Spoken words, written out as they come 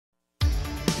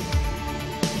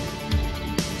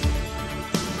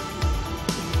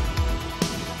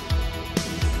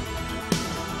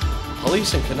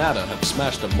Police in Canada have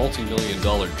smashed a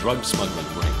multi-million-dollar drug smuggling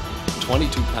ring.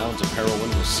 22 pounds of heroin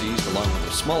was seized along with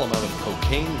a small amount of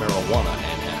cocaine, marijuana,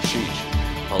 and hashish.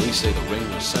 Police say the ring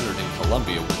was centered in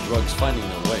Colombia, with drugs finding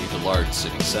their way to large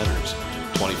city centers.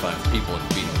 25 people have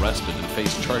been arrested and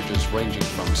face charges ranging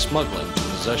from smuggling to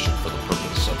possession for the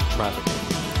purpose of trafficking.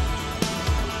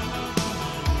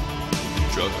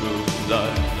 Drug of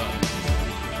life,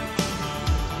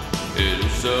 it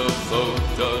is a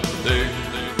photo thing.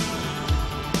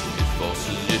 It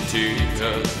forces your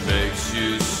tears, makes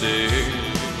you sing.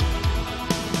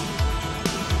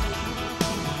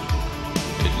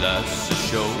 It lasts a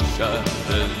short time,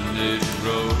 then it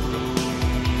grows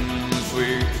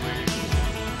sweet,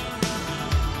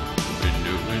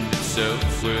 renewing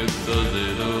itself with a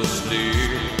little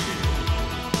sleep.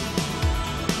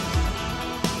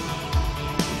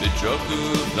 The drug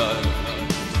of life,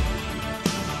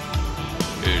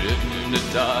 it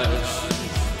hypnotizes.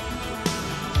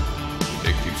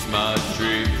 It keeps my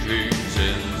dreams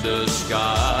in the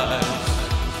skies.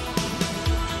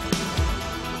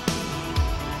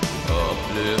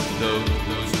 Uplift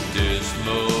those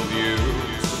dismal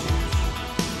views.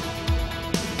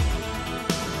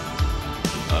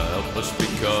 Help us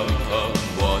become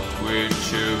what we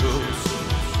choose.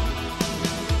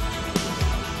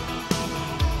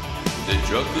 The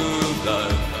drug of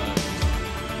life,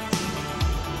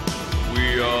 we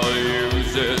all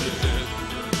use it.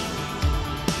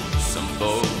 Some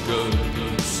for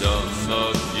good, some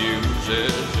abuse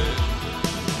it.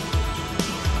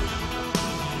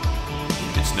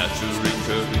 Its natural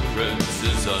recurrence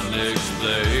is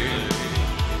unexplained.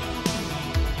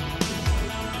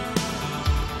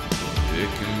 It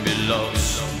can be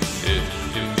lost, it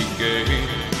can be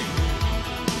gained.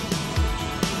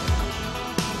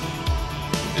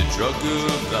 The drug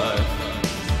of life,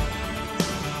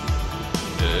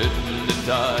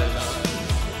 hypnotized.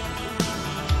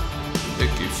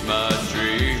 It keeps my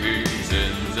dreams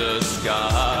in the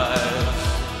skies.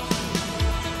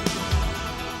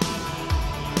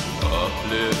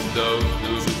 Uplift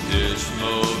those with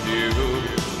dismal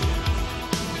views,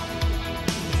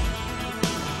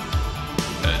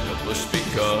 and help us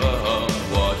become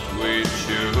what we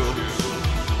choose.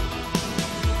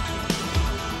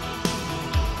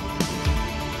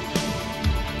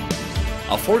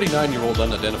 A 49-year-old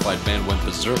unidentified man went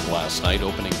berserk last night,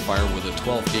 opening fire with a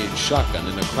 12-gauge shotgun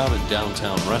in a crowded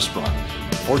downtown restaurant.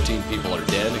 14 people are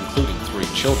dead, including 3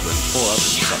 children. 4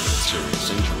 others suffered serious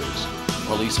injuries.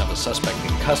 Police have a suspect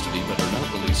in custody but are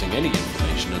not releasing any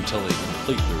information until they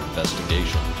complete their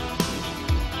investigation.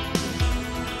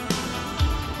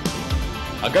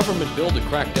 A government bill to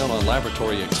crack down on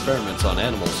laboratory experiments on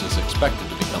animals is expected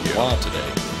to become law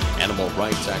today. Animal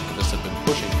rights activists have been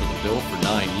pushing for the bill for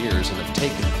 9 years and have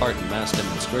taken part in mass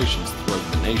demonstrations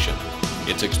throughout the nation.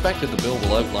 It's expected the bill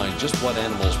will outline just what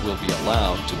animals will be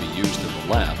allowed to be used in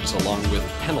the labs, along with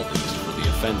penalties for the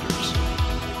offenders.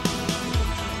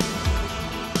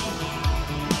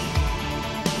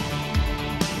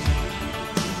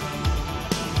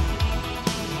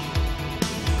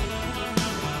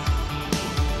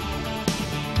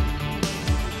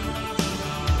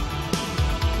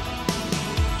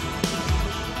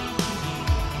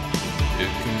 It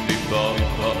can be bought,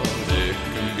 it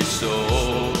can be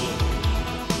sold.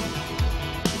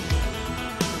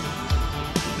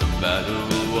 No matter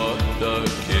what the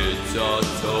kids are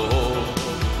told,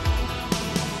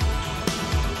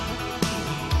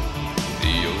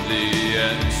 the only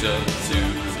answer to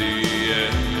the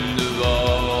end of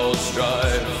all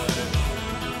strife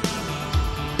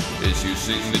is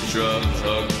using the drug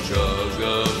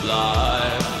of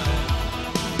life.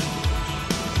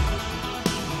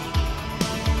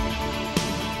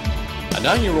 A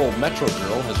 9-year-old Metro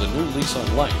girl has a new lease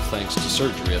on life thanks to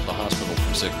surgery at the hospital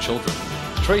for sick children.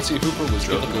 Tracy Hooper was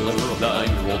given the liver of a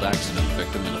 9-year-old accident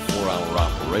victim in a 4-hour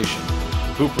operation.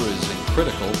 Hooper is in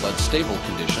critical but stable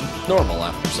condition, normal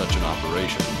after such an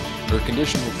operation. Her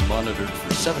condition will be monitored for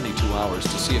 72 hours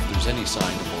to see if there's any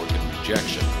sign of organ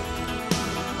rejection.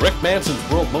 Rick Manson's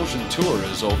World Motion Tour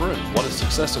is over, and what a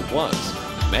success it was.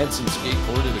 Manson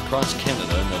skateboarded across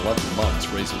Canada in 11 months,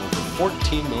 raising over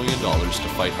 $14 million to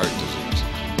fight heart disease.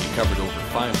 He covered over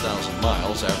 5,000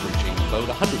 miles, averaging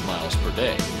about 100 miles per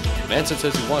day. Manson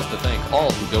says he wants to thank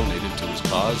all who donated to his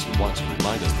cause and wants to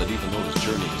remind us that even though his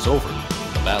journey is over,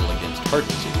 the battle against heart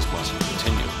disease must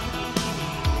continue.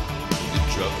 The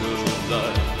drug of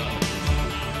life,